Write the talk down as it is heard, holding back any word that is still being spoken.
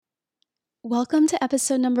Welcome to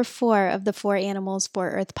episode number 4 of the For Animals, For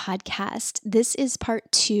Earth podcast. This is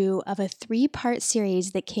part 2 of a 3-part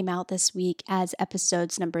series that came out this week as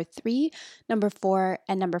episodes number 3, number 4,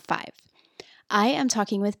 and number 5. I am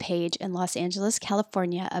talking with Paige in Los Angeles,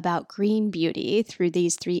 California about green beauty through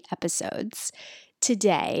these 3 episodes.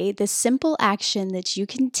 Today, the simple action that you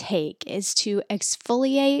can take is to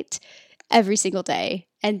exfoliate every single day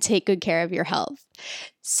and take good care of your health.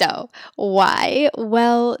 So, why?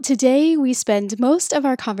 Well, today we spend most of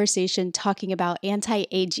our conversation talking about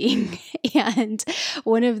anti-aging. And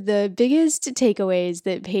one of the biggest takeaways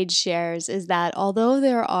that Paige shares is that although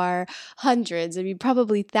there are hundreds,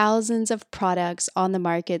 probably thousands of products on the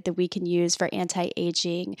market that we can use for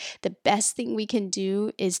anti-aging, the best thing we can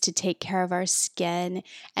do is to take care of our skin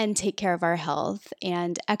and take care of our health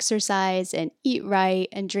and exercise and eat right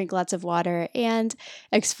and drink lots of water and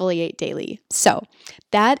exfoliate daily. So,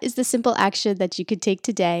 that is the simple action that you could take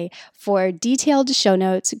today. For detailed show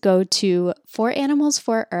notes, go to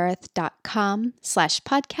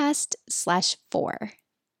foranimalsforearth.com/podcast/4.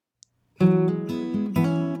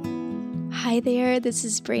 Hi there, this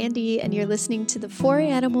is Brandy, and you're listening to the For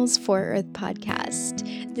Animals, For Earth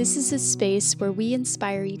podcast. This is a space where we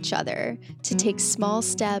inspire each other to take small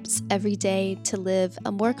steps every day to live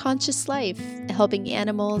a more conscious life, helping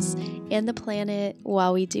animals and the planet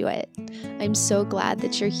while we do it. I'm so glad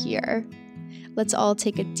that you're here. Let's all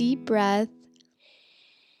take a deep breath,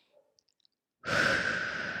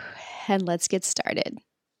 and let's get started.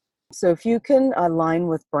 So if you can align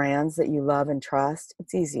with brands that you love and trust,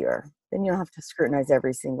 it's easier. Then you don't have to scrutinize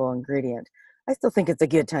every single ingredient. I still think it's a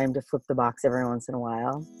good time to flip the box every once in a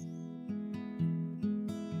while.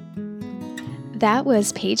 That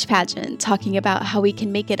was Paige Pageant talking about how we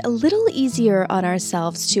can make it a little easier on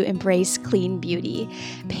ourselves to embrace clean beauty.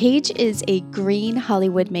 Paige is a green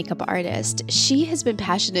Hollywood makeup artist. She has been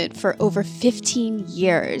passionate for over 15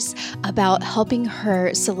 years about helping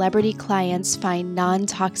her celebrity clients find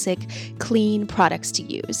non-toxic, clean products to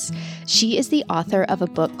use. She is the author of a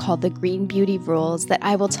book called The Green Beauty Rules that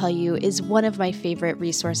I will tell you is one of my favorite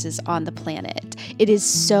resources on the planet. It is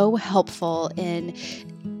so helpful in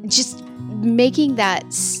just making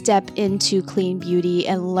that step into clean beauty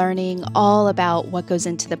and learning all about what goes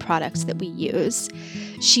into the products that we use.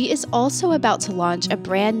 She is also about to launch a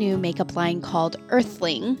brand new makeup line called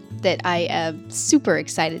Earthling that I am super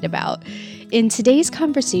excited about. In today's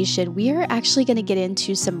conversation, we are actually going to get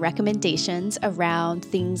into some recommendations around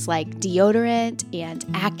things like deodorant and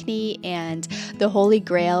acne and the holy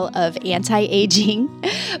grail of anti-aging.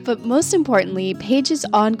 But most importantly, Paige's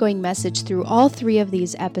ongoing message through all 3 of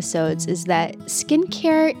these episodes is that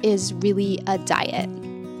skincare is really a diet.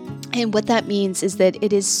 And what that means is that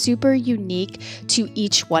it is super unique to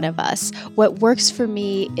each one of us. What works for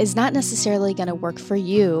me is not necessarily going to work for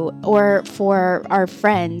you or for our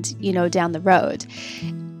friend, down the road.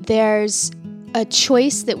 There's a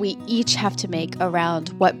choice that we each have to make around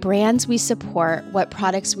what brands we support, what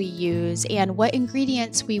products we use, and what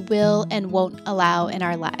ingredients we will and won't allow in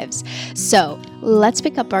our lives. So let's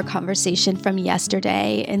pick up our conversation from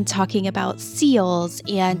yesterday and talking about seals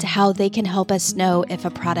and how they can help us know if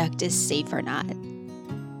a product is safe or not.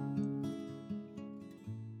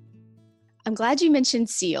 I'm glad you mentioned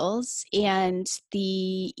seals and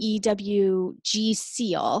the EWG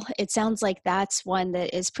seal. It sounds like that's one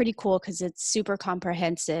that is pretty cool because it's super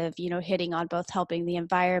comprehensive, hitting on both helping the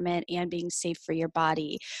environment and being safe for your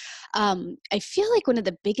body. I feel like one of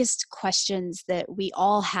the biggest questions that we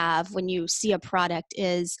all have when you see a product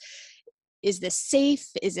is this safe?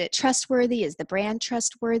 Is it trustworthy? Is the brand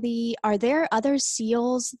trustworthy? Are there other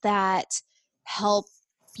seals that help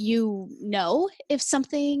you know if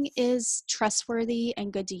something is trustworthy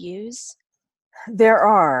and good to use? There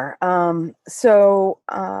are.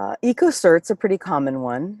 EcoCert's a pretty common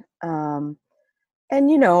one. And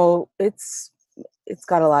it's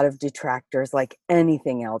got a lot of detractors like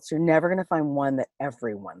anything else. You're never going to find one that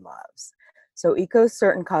everyone loves. So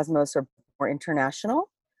EcoCert and Cosmos are more international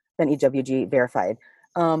than EWG verified.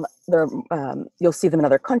 You'll see them in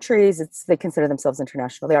other countries. They consider themselves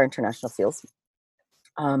international. They are international seals.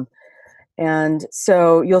 And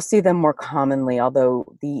so you'll see them more commonly, although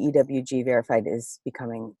the EWG verified is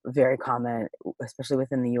becoming very common, especially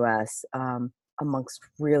within the US, amongst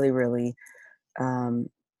really, really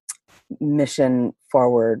mission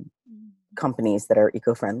forward companies that are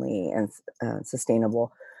eco-friendly and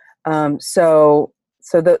sustainable. That's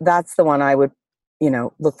the one I would,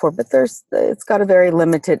 look for, but it's got a very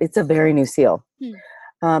limited, it's a very new seal.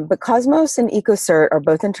 But Cosmos and EcoCert are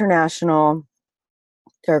both international.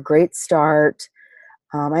 They're a great start.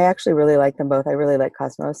 I actually really like them both. I really like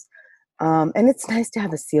Cosmos. And it's nice to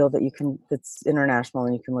have a seal that that's international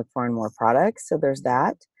and you can look for in more products. So there's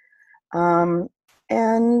that. Um,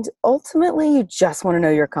 and ultimately, you just want to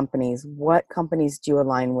know your companies. What companies do you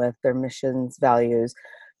align with, their missions, values?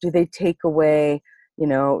 Do they take away, you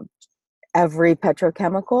know, every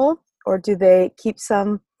petrochemical, or do they keep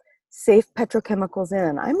some safe petrochemicals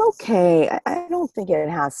in? I'm okay. I don't think it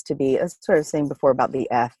has to be. As sort of saying before about the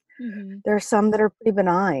F, Mm-hmm. there are some that are pretty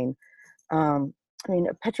benign. I mean,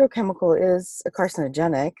 a petrochemical is a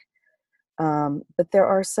carcinogenic, but there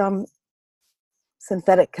are some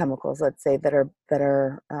synthetic chemicals, let's say, that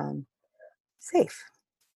are safe. Okay.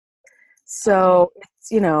 So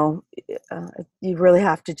it's, you really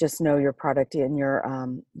have to just know your product and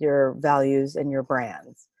your values and your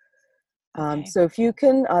brands. Okay. So if you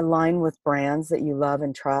can align with brands that you love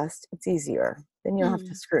and trust, it's easier. Then you don't have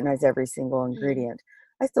to Mm. scrutinize every single Mm. ingredient.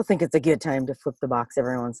 I still think it's a good time to flip the box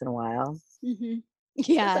every once in a while. Mm-hmm. Just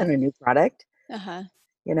Yeah. on a new product, Uh-huh.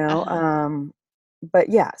 you know. Uh-huh. But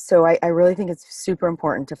yeah, so I really think it's super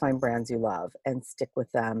important to find brands you love and stick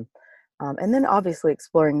with them. And then obviously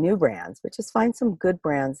exploring new brands, but just find some good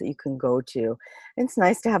brands that you can go to. And it's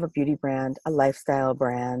nice to have a beauty brand, a lifestyle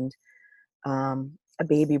brand, a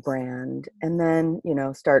baby brand, and then,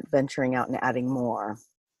 start venturing out and adding more.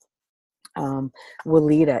 Um,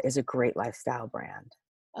 Weleda is a great lifestyle brand.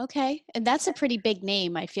 Okay. And that's a pretty big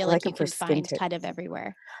name. I feel I like like them you for can find skincare. kind of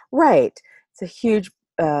everywhere. Right. It's a huge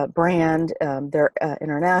brand. They're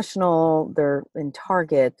international. They're in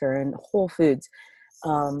Target. They're in Whole Foods.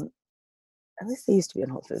 Um, at least they used to be in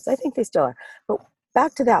Whole Foods. I think they still are. But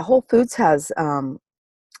back to that, Whole Foods has,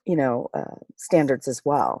 standards as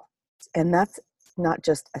well. And that's not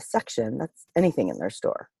just a section, that's anything in their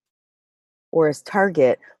store. Whereas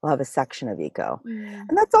Target will have a section of eco. Mm.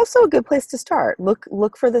 And that's also a good place to start.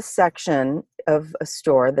 Look for the section of a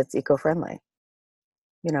store that's eco-friendly.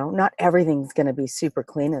 Not everything's going to be super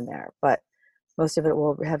clean in there, but most of it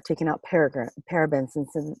will have taken out parabens and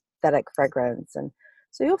synthetic fragrance. And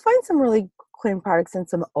so you'll find some really clean products and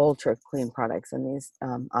some ultra clean products in these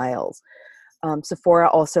aisles. Sephora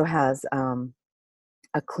also has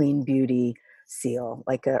a clean beauty seal,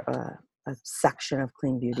 like a section of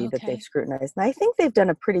clean beauty that they've Okay. scrutinized. And I think they've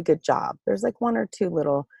done a pretty good job. There's like one or two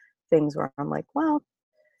little things where I'm like, well,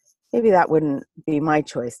 maybe that wouldn't be my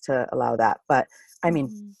choice to allow that. But I mean,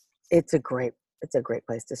 Mm-hmm. it's a great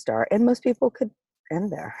place to start. And most people could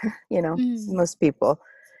end there, Mm. most people.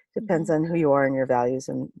 Depends Mm-hmm. on who you are and your values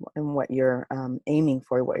and what you're aiming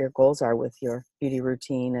for, what your goals are with your beauty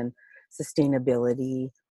routine and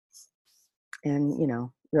sustainability and,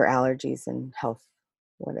 your allergies and health,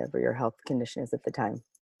 whatever your health condition is at the time.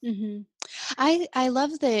 Mm-hmm. I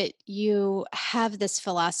love that you have this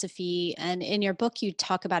philosophy, and in your book you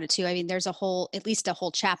talk about it too. I mean, there's at least a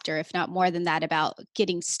whole chapter, if not more than that, about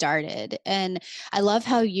getting started. And I love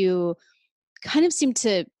how you kind of seem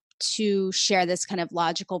to share this kind of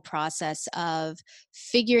logical process of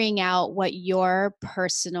figuring out what your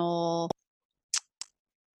personal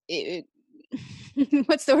eh,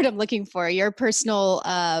 what's the word I'm looking for? Your personal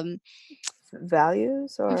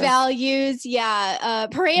Values or values, yeah,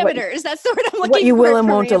 what parameters. That's the word I'm what looking you for. will and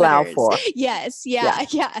won't allow Parameters. for. Yes, Yeah, yeah,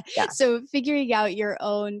 yeah. yeah. So figuring out your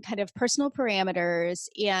own kind of personal parameters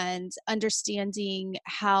and understanding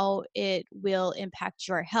how it will impact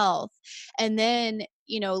your health. And then,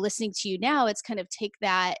 listening to you now, it's kind of take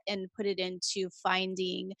that and put it into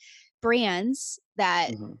finding brands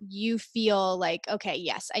that Hmm. you feel like, okay,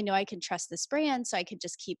 yes, I know I can trust this brand, so I can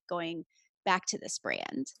just keep going back to this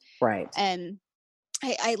brand. Right. And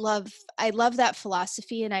I love that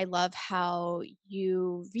philosophy, and I love how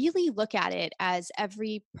you really look at it as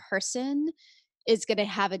every person is going to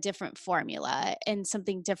have a different formula and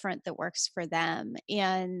something different that works for them.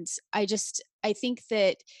 And I think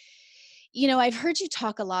that I've heard you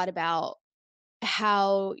talk a lot about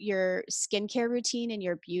how your skincare routine and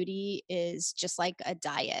your beauty is just like a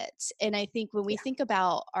diet. And I think when we Yeah, think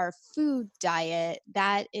about our food diet,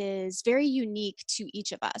 that is very unique to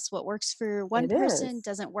each of us. What works for one it person is.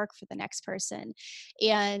 doesn't work for the next person.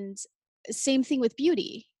 And same thing with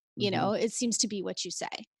beauty, Hmm. it seems to be what you say.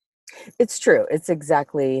 It's true. It's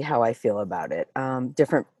exactly how I feel about it.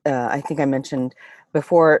 Different. I think I mentioned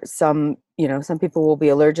before. Some people will be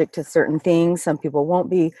allergic to certain things. Some people won't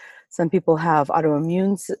be. Some people have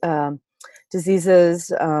autoimmune diseases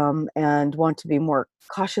and want to be more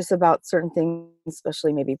cautious about certain things,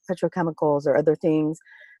 especially maybe petrochemicals or other things,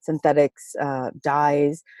 synthetics,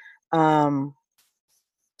 dyes, um,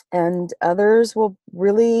 and others will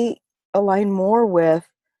really align more with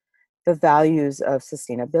the values of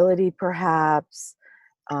sustainability, perhaps,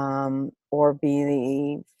 or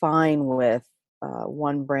be fine with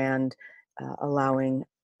one brand allowing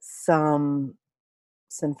some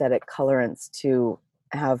synthetic colorants to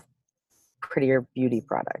have prettier beauty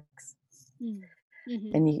products.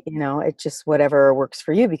 Mm-hmm. And you know, it's just whatever works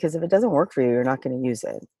for you, because if it doesn't work for you, you're not going to use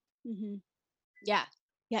it. Mm-hmm. Yeah.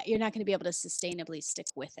 Yeah. You're not going to be able to sustainably stick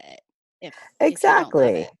with it if you don't love it.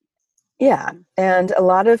 Exactly. Yeah. Mm-hmm. And a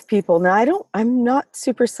lot of people, now I'm not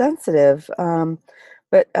super sensitive,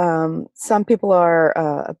 but some people are,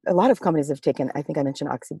 a lot of companies have taken, I think I mentioned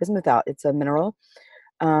oxybismuth out. It's a mineral.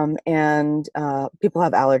 And people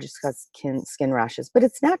have allergies, cause skin rashes, but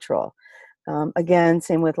it's natural. Again,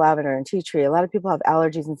 same with lavender and tea tree. A lot of people have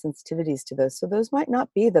allergies and sensitivities to those. So those might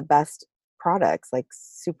not be the best products, like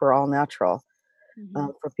super all natural, Mm-hmm.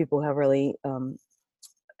 for people who have really bad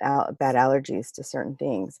allergies to certain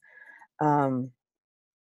things. Um,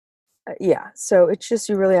 yeah, so it's just,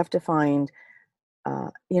 you really have to find,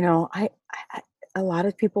 you know, I, a lot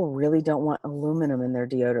of people really don't want aluminum in their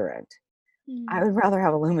deodorant. I Mm-hmm. would rather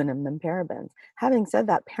have aluminum than parabens. Having said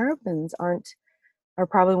that, parabens are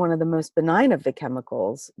probably one of the most benign of the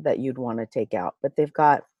chemicals that you'd want to take out, but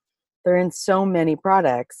they're in so many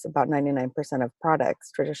products, about 99% of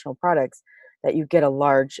products, traditional products, that you get a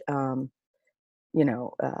large, you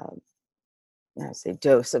know, I say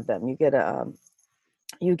dose of them.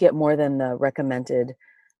 You get more than the recommended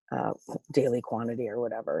daily quantity or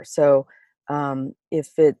whatever. So if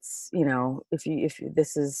it's, you know,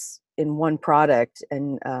 this is in one product,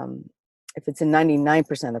 and if it's in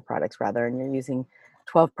 99% of the products rather, and you're using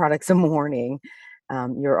 12 products a morning,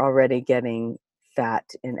 you're already getting fat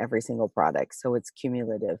in every single product. So it's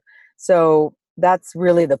cumulative. So that's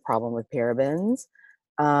really the problem with parabens.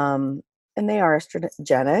 And they are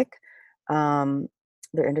estrogenic. Um,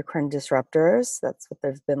 they're endocrine disruptors. That's what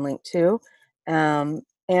they've been linked to.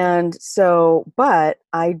 And so, but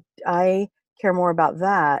I care more about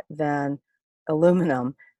that than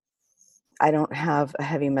aluminum. I don't have a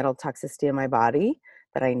heavy metal toxicity in my body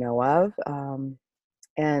that I know of,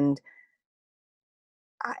 and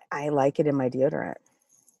I like it in my deodorant.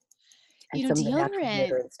 And You know, some of the natural deodorant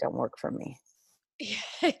deodorants don't work for me.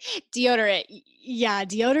 deodorant, yeah,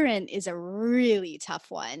 deodorant is a really tough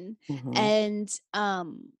one. Hmm. And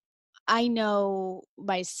I know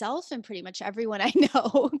myself and pretty much everyone I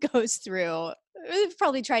know goes through, we've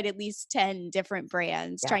probably tried at least 10 different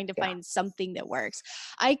brands Yeah, trying to yeah. find something that works.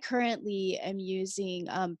 I currently am using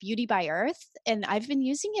Beauty by Earth, and I've been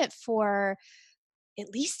using it for at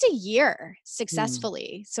least a year Mm.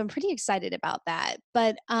 successfully. So I'm pretty excited about that.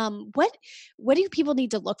 But what do people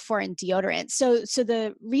need to look for in deodorant? So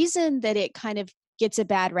the reason that it kind of gets a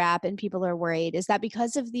bad rap and people are worried, is that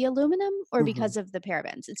because of the aluminum or Hmm. because of the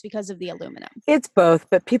parabens? It's because of the aluminum. It's both,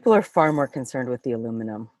 but people are far more concerned with the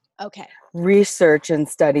aluminum. Okay. Research and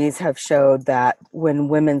studies have showed that when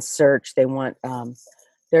women search,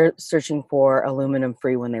 they're searching for aluminum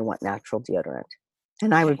free when they want natural deodorant.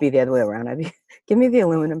 And I would Okay. be the other way around. I'd be, give me the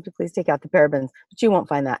aluminum to please take out the parabens, but you won't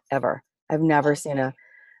find that ever. I've never seen Okay.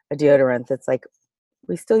 a deodorant that's like,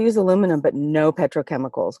 we still use aluminum, but no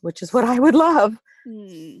petrochemicals, which is what I would love.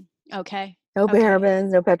 Hmm. Okay. No Okay.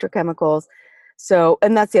 parabens, no petrochemicals. So,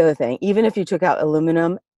 and that's the other thing. Even if you took out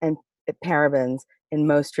aluminum and parabens in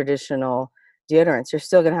most traditional deodorants, you're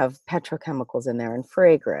still going to have petrochemicals in there and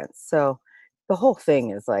fragrance. So, the whole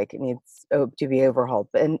thing is like, it needs to be overhauled.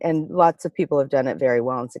 And lots of people have done it very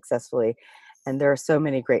well and successfully. And there are so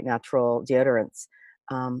many great natural deodorants.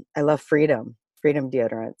 I love Freedom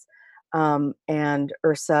deodorants, and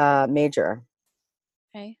Ursa Major.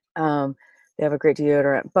 Okay. Um, they have a great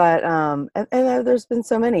deodorant, but there's been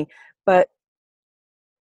so many, but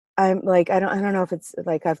I'm like, I don't know if it's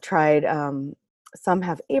like, I've tried, some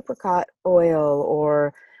have apricot oil,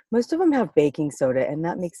 or most of them have baking soda, and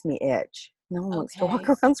that makes me itch. No one wants to walk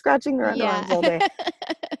Okay. around scratching their Yeah. underarms all day,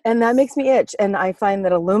 and that makes me itch. And I find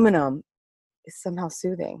that aluminum is somehow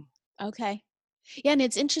soothing. Okay. Yeah, and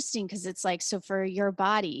it's interesting because it's like, so for your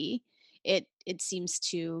body, it seems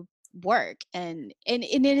to work. And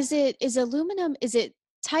is aluminum, is it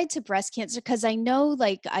tied to breast cancer? Because I know,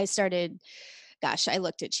 like, I started, gosh, I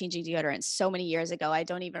looked at changing deodorants so many years ago. I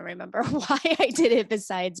don't even remember why I did it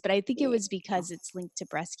besides, but I think it was because it's linked to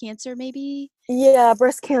breast cancer, maybe. Yeah,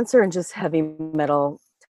 breast cancer and just heavy metal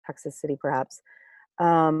toxicity, perhaps.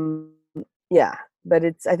 Um, yeah, but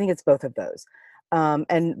I think it's both of those.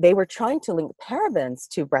 And they were trying to link parabens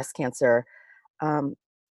to breast cancer, um,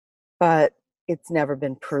 but it's never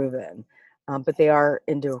been proven. But they are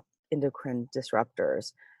endocrine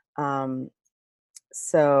disruptors. Um,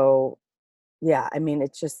 so, yeah, I mean,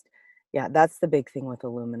 it's just, yeah, that's the big thing with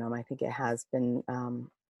aluminum. I think it has been.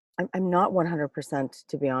 I'm not 100%,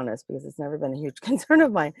 to be honest, because it's never been a huge concern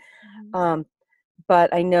of mine. Mhm. Um,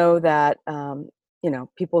 but I know that,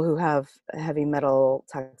 people who have heavy metal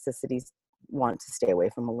toxicities want to stay away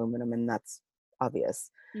from aluminum, and that's obvious.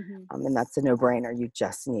 Mm-hmm. And that's a no-brainer. You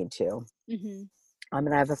just need to. Mm-hmm.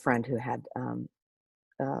 And I have a friend who had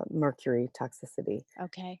mercury toxicity.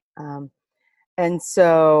 Okay. And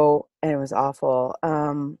it was awful.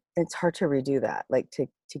 It's hard to redo that, like to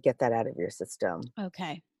get that out of your system.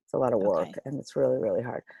 Okay. It's a lot of work, Okay. and it's really, really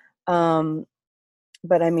hard. Um,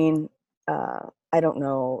 but I mean, I don't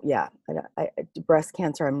know. Yeah, breast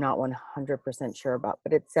cancer, I'm not 100% sure about,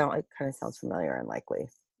 but it kind of sounds familiar and likely.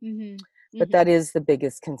 Mm-hmm. But Mm-hmm. that is the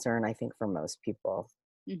biggest concern, I think, for most people.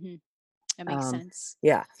 Mm-hmm. That makes Um, sense.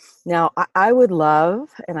 yeah. Now, I would love,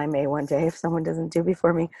 and I may one day if someone doesn't do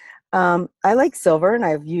before me, I like silver, and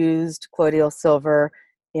I've used colloidal silver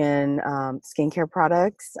in skincare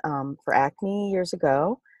products for acne years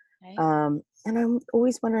ago. Okay. And I'm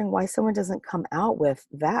always wondering why someone doesn't come out with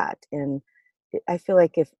that. And I feel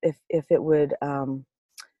like if it would,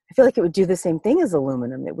 I feel like it would do the same thing as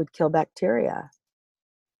aluminum. It would kill bacteria.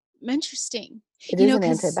 Interesting. It is an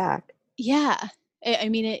Because antibac. yeah, I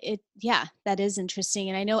mean, yeah, that is interesting.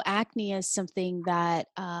 And I know acne is something that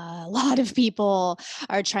a lot of people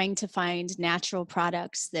are trying to find natural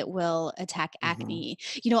products that will attack Mm-hmm. acne.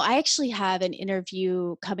 I actually have an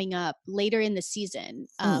interview coming up later in the season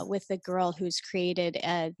Mm. with a girl who's created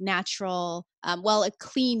a natural, a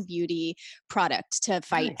clean beauty product to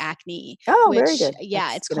fight Nice. acne, Oh, very which, good. yeah,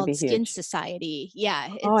 That's it's going to called be Skin huge. Society. Yeah,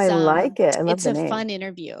 Oh, I like it. I love it's the a name. fun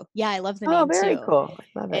interview. Yeah, I love the Oh, name very too. cool.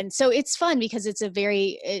 I love it. And so it's fun because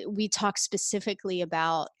we talk specifically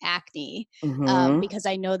about acne, Mm-hmm. because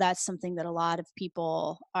I know that's something that a lot of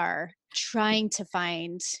people are trying to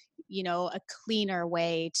find, a cleaner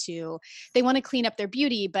way they want to clean up their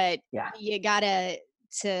beauty, but Yeah. you gotta,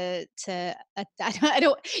 I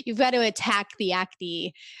don't, you've got to attack the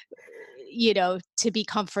acne, to be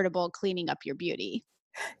comfortable cleaning up your beauty.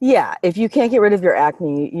 Yeah. If you can't get rid of your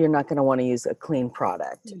acne, you're not going to want to use a clean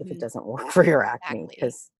product if it Hmm. doesn't work for your acne, Exactly.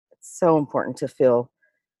 because it's so important to feel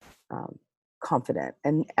um, confident.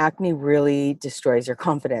 And acne really destroys your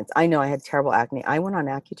confidence. I know I had terrible acne. I went on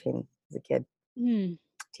Accutane as a kid, Mm.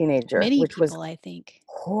 teenager, Many which was people, I think. Yeah.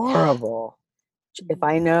 horrible. Mhm. If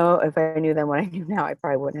I knew then what I knew now, I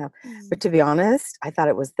probably wouldn't have. But Mm. to be honest, I thought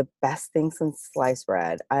it was the best thing since sliced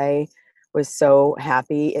bread. I was so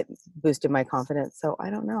happy. It boosted my confidence. So I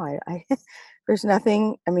don't know. I there's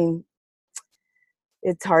nothing. I mean,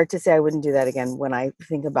 it's hard to say I wouldn't do that again when I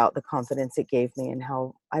think about the confidence it gave me and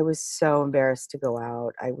how I was so embarrassed to go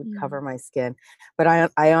out. I would cover Mm. my skin. But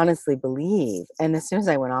I honestly believe, and as soon as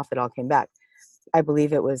I went off, it all came back. I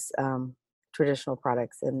believe it was traditional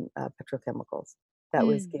products and petrochemicals that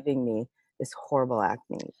was Mm. giving me this horrible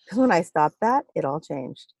acne. Because when I stopped that, it all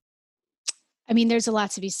changed. I mean, there's a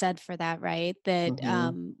lot to be said for that, right? That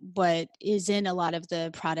Hmm. what is in a lot of the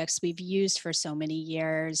products we've used for so many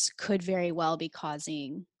years could very well be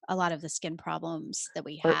causing a lot of the skin problems that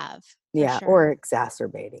we Or have, for yeah, or sure.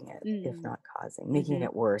 exacerbating it, if Mm. not causing, making Hmm.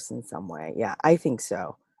 it worse in some way. Yeah, I think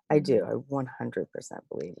so. I do. Hmm. I 100%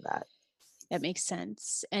 believe that. That makes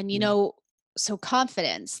sense. And, Yeah. so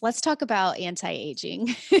confidence. Let's talk about anti-aging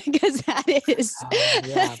because that is Oh,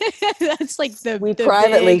 yeah. that's like the We the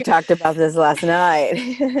privately big. talked about this last night.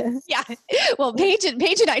 Yeah. Well, Paige and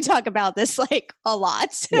I talk about this like a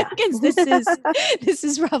lot Yeah. because this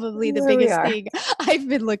is probably the There we biggest are. thing I've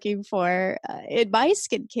been looking for in my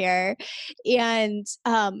skincare. And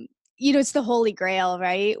it's the holy grail,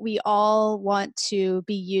 right? We all want to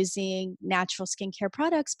be using natural skincare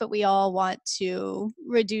products, but we all want to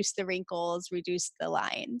reduce the wrinkles, reduce the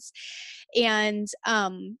lines. And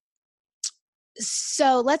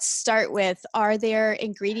so let's start with, are there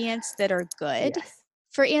ingredients that are good Yes.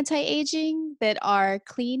 for anti-aging that are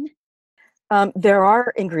clean? There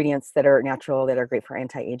are ingredients that are natural that are great for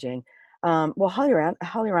anti-aging. Well,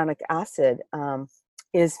 hyaluronic acid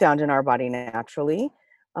is found in our body naturally,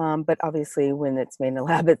 but obviously when it's made in a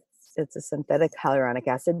lab, it's a synthetic hyaluronic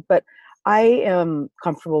acid. But I am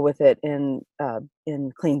comfortable with it in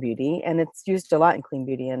clean beauty, and it's used a lot in clean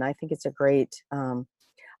beauty, and I think it's a great.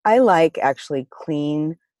 I like actually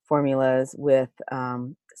clean formulas with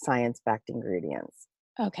science-backed ingredients.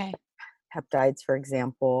 Okay. Peptides, for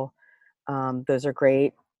example. Those are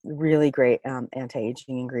great, really great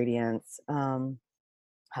anti-aging ingredients.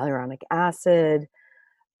 Hyaluronic acid.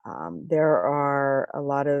 There are a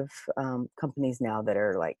lot of companies now that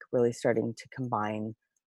are like really starting to combine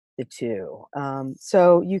the two.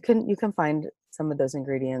 So you can find some of those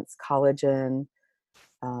ingredients, collagen.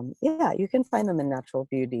 Yeah, you can find them in natural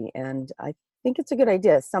beauty, and I think it's a good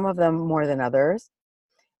idea. Some of them more than others.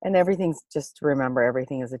 And everything's, just remember,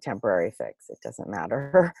 everything is a temporary fix. It doesn't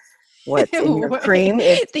matter what's in your cream.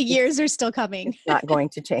 The years are still coming. It's not going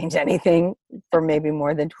to change anything for maybe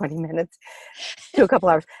more than 20 minutes to a couple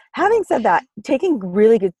hours. Having said that, taking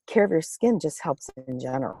really good care of your skin just helps in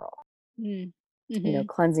general. Mm-hmm.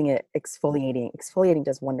 Cleansing it, exfoliating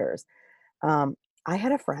does wonders. I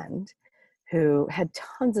had a friend who had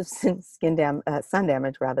tons of sun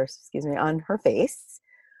damage, on her face.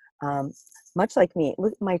 Much like me,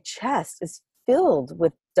 look, my chest is filled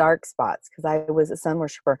with dark spots because I was a sun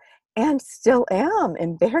worshiper and still am,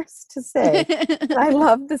 embarrassed to say. I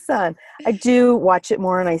love the sun. I do watch it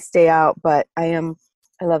more and I stay out, but I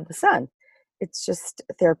love the sun. It's just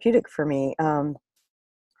therapeutic for me.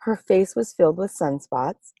 Her face was filled with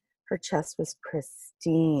sunspots. Her chest was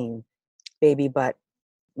pristine, baby butt,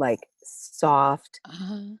 like soft,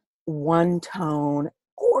 one tone,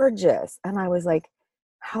 gorgeous. And I was like,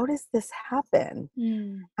 how does this happen?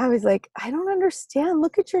 I was like, I don't understand.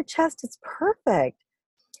 Look at your chest. It's perfect.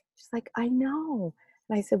 She's like, I know.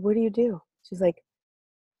 And I said, what do you do? She's like,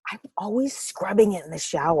 I'm always scrubbing it in the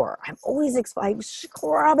shower. I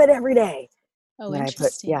scrub it every day. Oh, and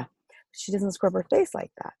interesting. She doesn't scrub her face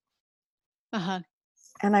like that. Uh-huh.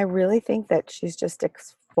 And I really think that she's just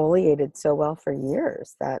exfoliated so well for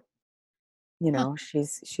years that,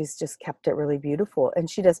 she's just kept it really beautiful. And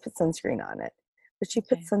she does put sunscreen on it. But she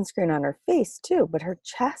puts sunscreen on her face too. But her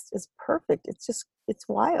chest is perfect. It's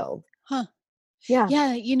wild. Huh. Yeah.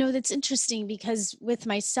 Yeah. That's interesting because with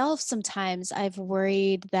myself, sometimes I've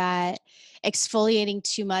worried that exfoliating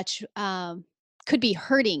too much could be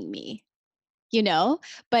hurting me,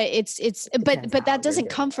 but but that doesn't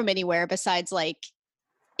come from anywhere besides like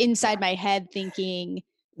inside my head thinking,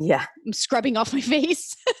 I'm scrubbing off my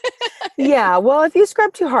face. Yeah. Well, if you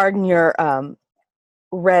scrub too hard and you're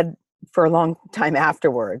red for a long time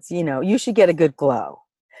afterwards, you should get a good glow.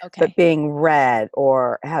 Okay. But being red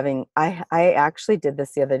or having, I actually did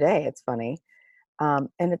this the other day. It's funny. And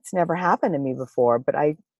it's never happened to me before, but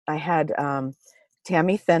I had,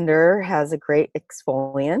 Tammy Fender has a great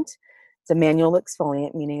exfoliant. It's a manual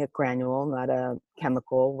exfoliant, meaning a granule, not a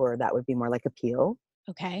chemical, where that would be more like a peel.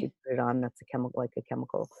 Okay. You put it on, that's a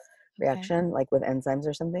chemical reaction, like with enzymes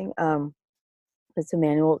or something. It's a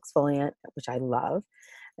manual exfoliant, which I love.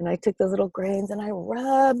 And I took those little grains and I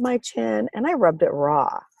rubbed my chin and I rubbed it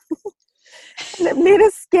raw. And it made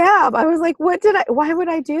a scab. I was like, why would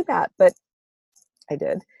I do that? But I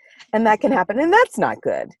did. And that can happen. And that's not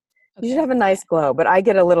good. You should have a nice glow, but I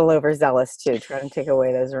get a little overzealous too, trying to take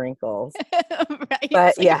away those wrinkles. Right.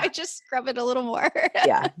 But I just scrub it a little more.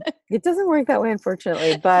 Yeah. It doesn't work that way,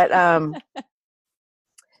 unfortunately. But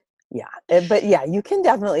but you can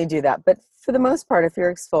definitely do that. But for the most part, if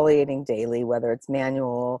you're exfoliating daily, whether it's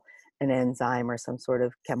manual, an enzyme, or some sort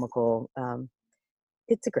of chemical,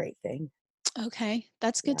 it's a great thing. Okay.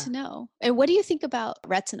 That's good to know. And what do you think about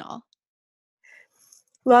retinol?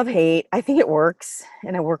 Love, hate. I think it works,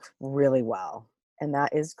 and it works really well. And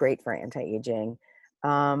that is great for anti-aging.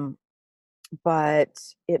 But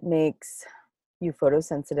it makes you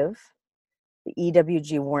photosensitive. The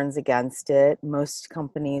EWG warns against it. Most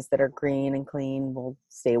companies that are green and clean will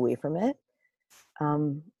stay away from it.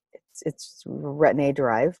 It's retin A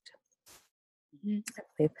derived, I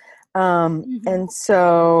believe. And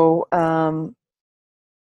so,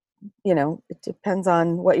 it depends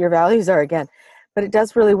on what your values are again. But it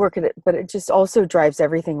does really work at it. But it just also drives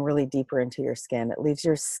everything really deeper into your skin. It leaves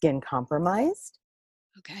your skin compromised.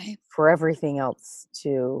 Okay. For everything else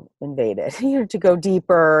to invade it, to go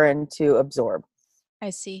deeper and to absorb. I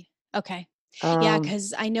see. Okay. Yeah,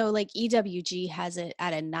 because I know like EWG has it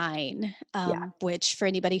at a 9, which for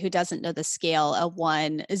anybody who doesn't know the scale,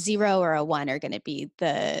 a 0 or a 1 are going to be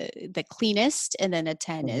the cleanest, and then a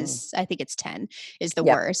 10 is, I think it's 10 is the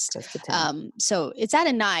worst. So it's at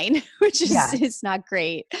a 9, which is not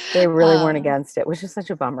great. They really weren't against it, which is such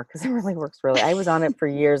a bummer because it really works I was on it for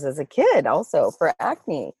years as a kid, also for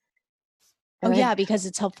acne. And because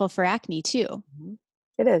it's helpful for acne too.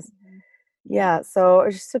 It is. Yeah, so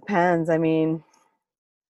it just depends. I mean,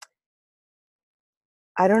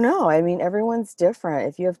 I don't know. I mean, everyone's different.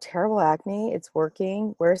 If you have terrible acne, it's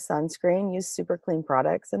working. Wear sunscreen, use super clean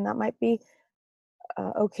products, and that might be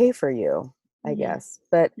okay for you, I guess.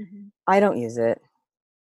 But I don't use it.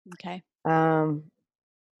 Okay. I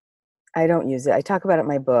don't use it. I talk about it in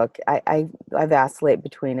my book. I vacillate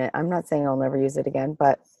between it. I'm not saying I'll never use it again,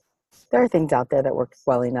 but there are things out there that work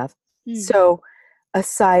well enough. So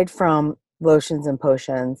aside from lotions and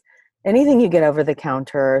potions, anything you get over the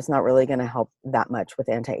counter is not really going to help that much with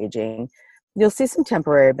anti-aging. You'll see some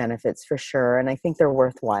temporary benefits for sure, and I think they're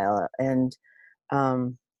worthwhile. And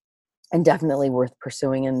and definitely worth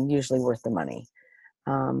pursuing and usually worth the money.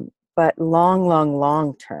 But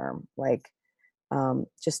long term, like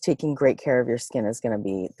just taking great care of your skin is going to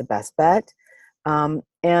be the best bet.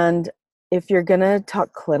 And if you're going to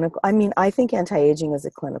talk clinical, I mean, I think anti-aging is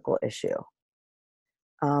a clinical issue.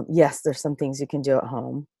 Yes, there's some things you can do at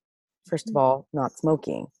home. First of all, not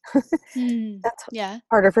smoking. That's Yeah.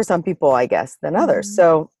 harder for some people, I guess, than others.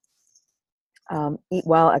 So eat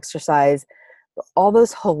well, exercise. All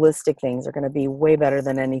those holistic things are going to be way better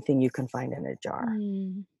than anything you can find in a jar.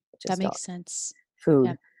 That makes sense.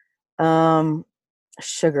 Food. Yep.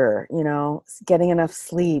 Sugar, getting enough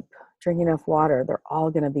sleep, drinking enough water, they're all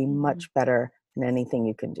going to be much better than anything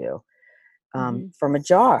you can do. From a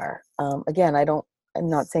jar, again, I'm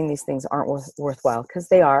not saying these things aren't worthwhile, because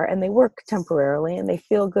they are, and they work temporarily and they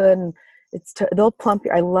feel good, and they'll plump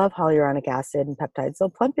I love hyaluronic acid and peptides. They'll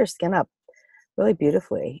plump your skin up really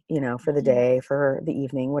beautifully, for the day, for the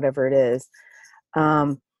evening, whatever it is.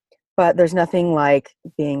 But there's nothing like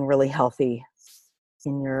being really healthy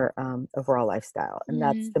in your overall lifestyle. And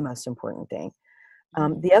that's the most important thing.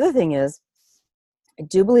 The other thing is, I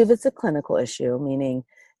do believe it's a clinical issue, meaning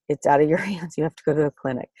it's out of your hands. You have to go to a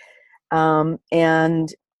clinic. And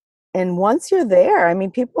once you're there, I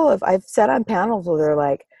mean, I've sat on panels where they're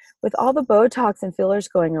like, with all the Botox and fillers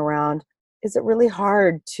going around, is it really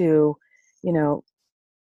hard to, to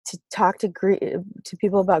talk to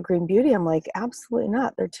people about green beauty? I'm like, absolutely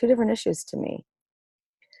not. They're two different issues to me.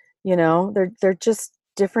 They're just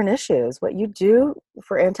different issues. What you do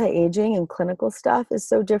for anti-aging and clinical stuff is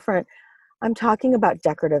so different. I'm talking about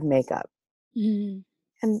decorative makeup and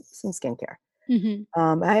some skincare.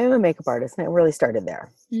 I am a makeup artist, and it really started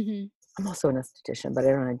there. I'm also an esthetician, but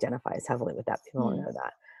I don't identify as heavily with that. People don't know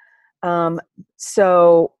that.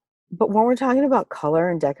 But when we're talking about color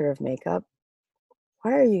and decorative makeup,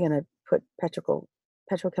 why are you going to put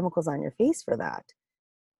petrochemicals on your face for that?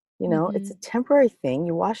 It's a temporary thing.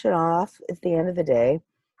 You wash it off at the end of the day.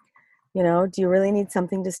 Do you really need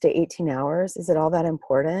something to stay 18 hours? Is it all that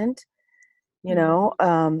important?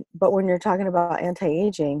 But when you're talking about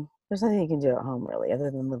anti-aging, there's nothing you can do at home really, other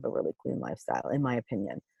than live a really clean lifestyle, in my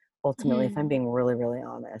opinion. Ultimately, if I'm being really, really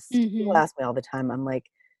honest, people ask me all the time, I'm like,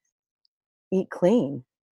 eat clean,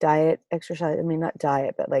 diet, exercise. I mean, not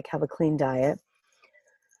diet, but like have a clean diet.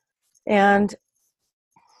 And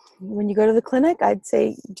when you go to the clinic, I'd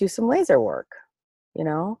say do some laser work,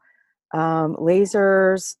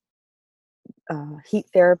 lasers, heat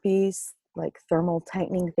therapies, like thermal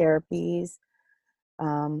tightening therapies.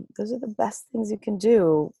 Those are the best things you can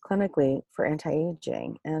do clinically for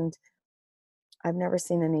anti-aging. And I've never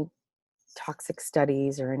seen any toxic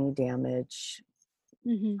studies or any damage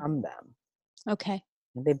from them. Okay.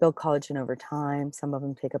 They build collagen over time. Some of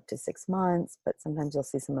them take up to 6 months, but sometimes you'll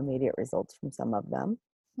see some immediate results from some of them.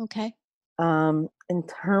 Okay. In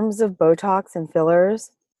terms of Botox and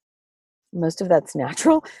fillers, most of that's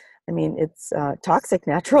natural. I mean, it's toxic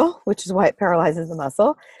natural, which is why it paralyzes the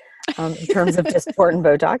muscle. In terms of Dysport and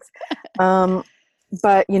Botox.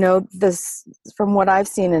 But, this, from what I've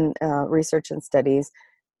seen in research and studies,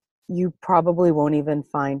 you probably won't even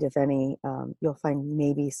find, if any, you'll find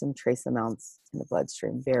maybe some trace amounts in the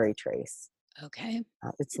bloodstream, very trace. Okay.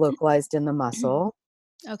 It's localized in the muscle.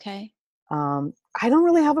 Okay. I don't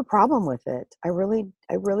really have a problem with it. I really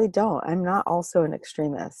don't. I'm not also an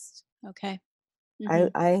extremist. Okay.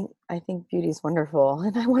 I think beauty is wonderful,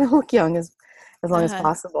 and I want to look young as long as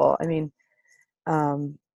possible. I mean,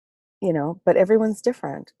 but everyone's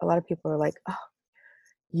different. A lot of people are like, oh,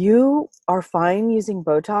 you are fine using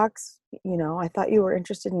Botox. I thought you were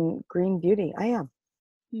interested in green beauty. I am.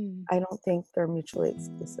 I don't think they're mutually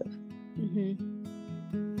exclusive.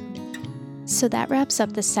 So that wraps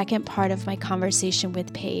up the second part of my conversation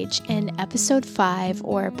with Paige. In episode 5,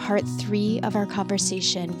 or part 3 of our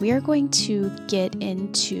conversation, we are going to get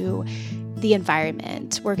into the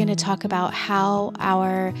environment. We're going to talk about how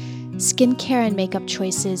our skincare and makeup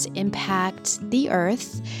choices impact the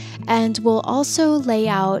earth, and we'll also lay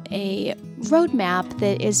out a roadmap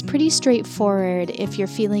that is pretty straightforward if you're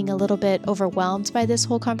feeling a little bit overwhelmed by this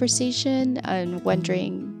whole conversation and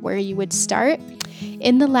wondering where you would start.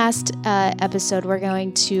 In the last episode, we're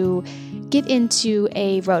going to get into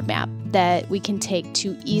a roadmap that we can take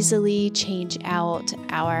to easily change out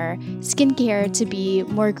our skincare to be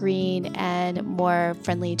more green and more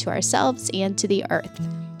friendly to ourselves and to the earth.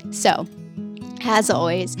 So, As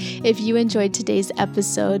always, if you enjoyed today's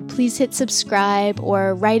episode, please hit subscribe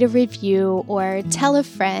or write a review or tell a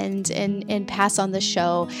friend and pass on the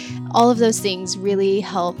show. All of those things really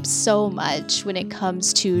help so much when it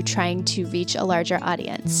comes to trying to reach a larger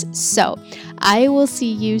audience. So I will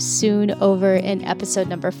see you soon over in episode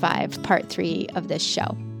number 5, part 3 of this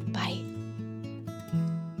show.